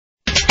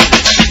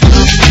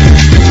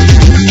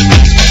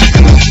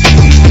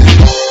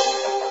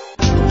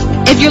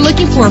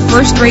Looking for a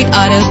first-rate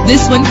auto?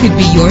 This one could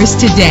be yours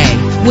today.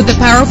 With a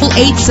powerful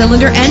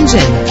 8-cylinder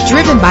engine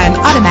driven by an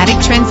automatic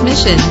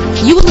transmission,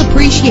 you will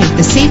appreciate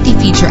the safety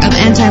feature of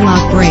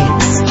anti-lock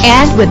brakes.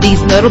 And with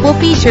these notable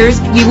features,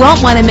 you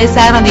won't want to miss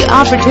out on the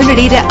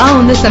opportunity to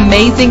own this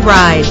amazing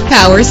ride.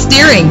 Power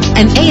steering,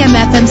 an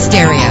AM/FM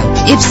stereo.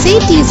 If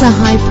safety is a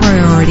high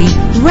priority,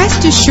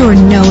 rest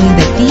assured knowing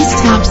that these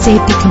top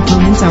safety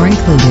components are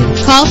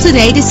included. Call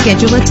today to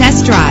schedule a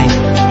test drive.